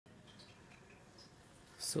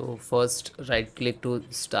So first right click to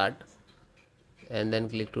start and then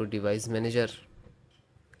click to device manager.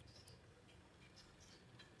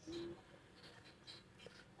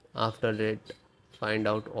 After that, find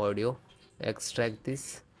out audio, extract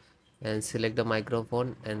this and select the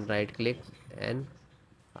microphone and right click and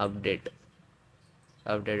update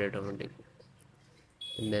automatic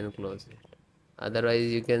and then close it. Otherwise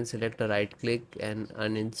you can select a right click and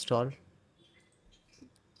uninstall.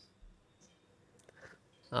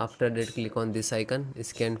 After that, click on this icon,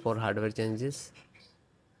 scan for hardware changes,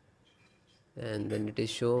 and then it is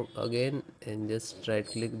show again, and just right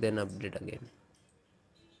click then update again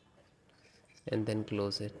and then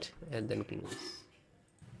close it and then close.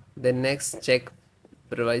 Then next, check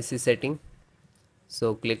privacy setting.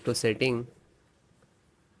 So click to setting,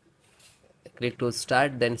 click to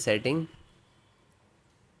start, then setting,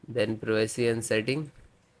 then privacy and setting,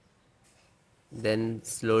 then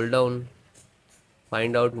scroll down,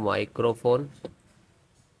 find out microphone,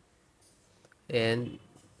 and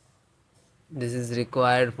this is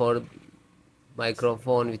required for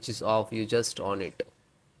microphone which is off. You just on it,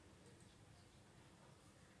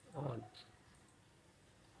 on,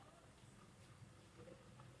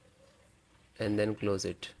 and then close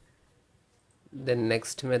it. Then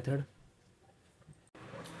next method.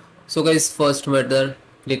 So guys, first method,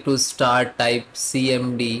 click to start, type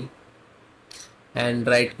cmd and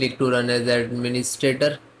right click to run as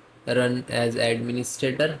administrator,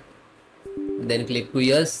 then click to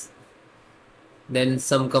yes, then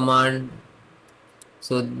some command.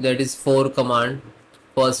 So that is 4 command.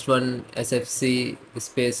 First one, sfc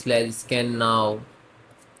space slash scan now,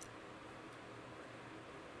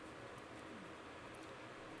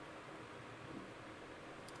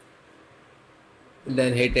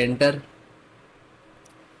 then hit enter.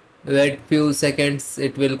 Wait few seconds,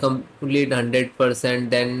 it will complete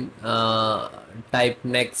 100%. Then type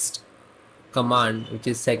next command, which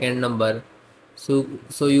is second number. So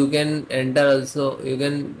you can enter also, you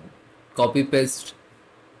can copy paste.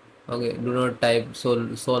 Okay, do not type so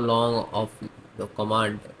long of the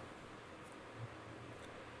command.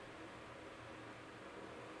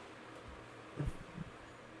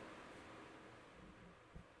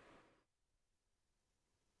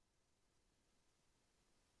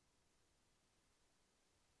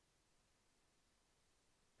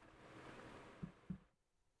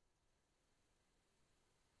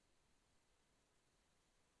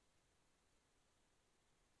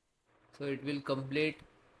 So it will complete,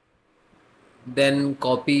 then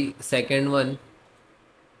copy second one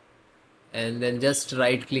and then just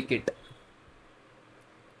right click it.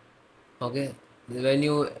 Okay, when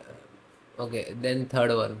you, okay, then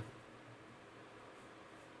third one.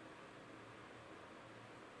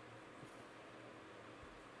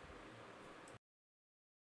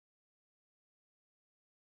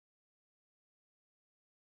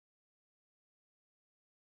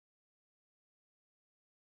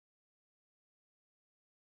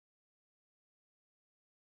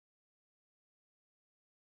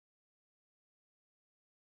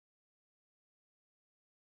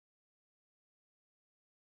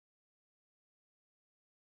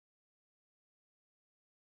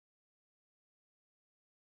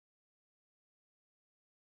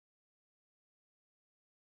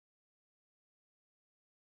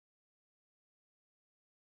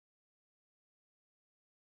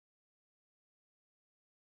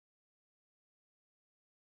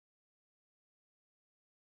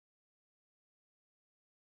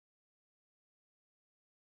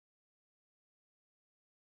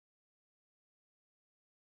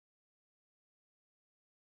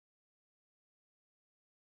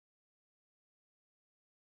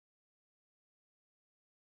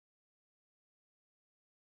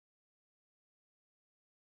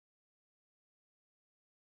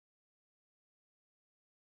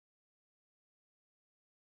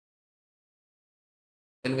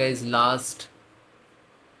 Then guys, last,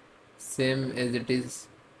 same as it is.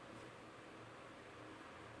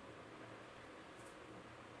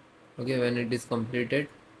 Okay, when it is completed,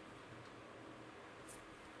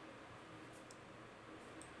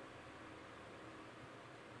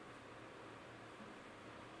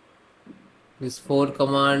 this 4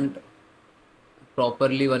 command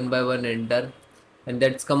properly one by one enter, and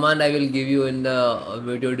that's command I will give you in the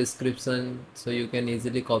video description, so you can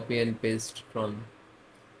easily copy and paste from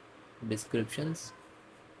descriptions.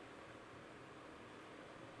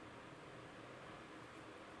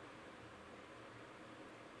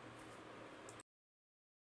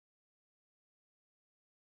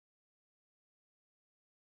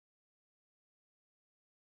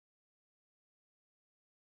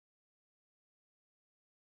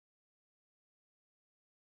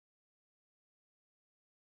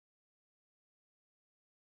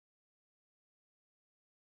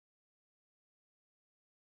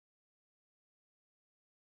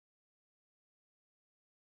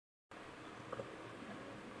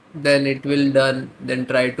 then it will done, then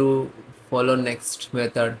try to follow next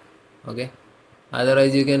method. Okay,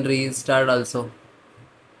 otherwise you can restart also.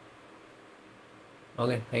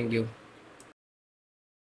 Okay, thank you.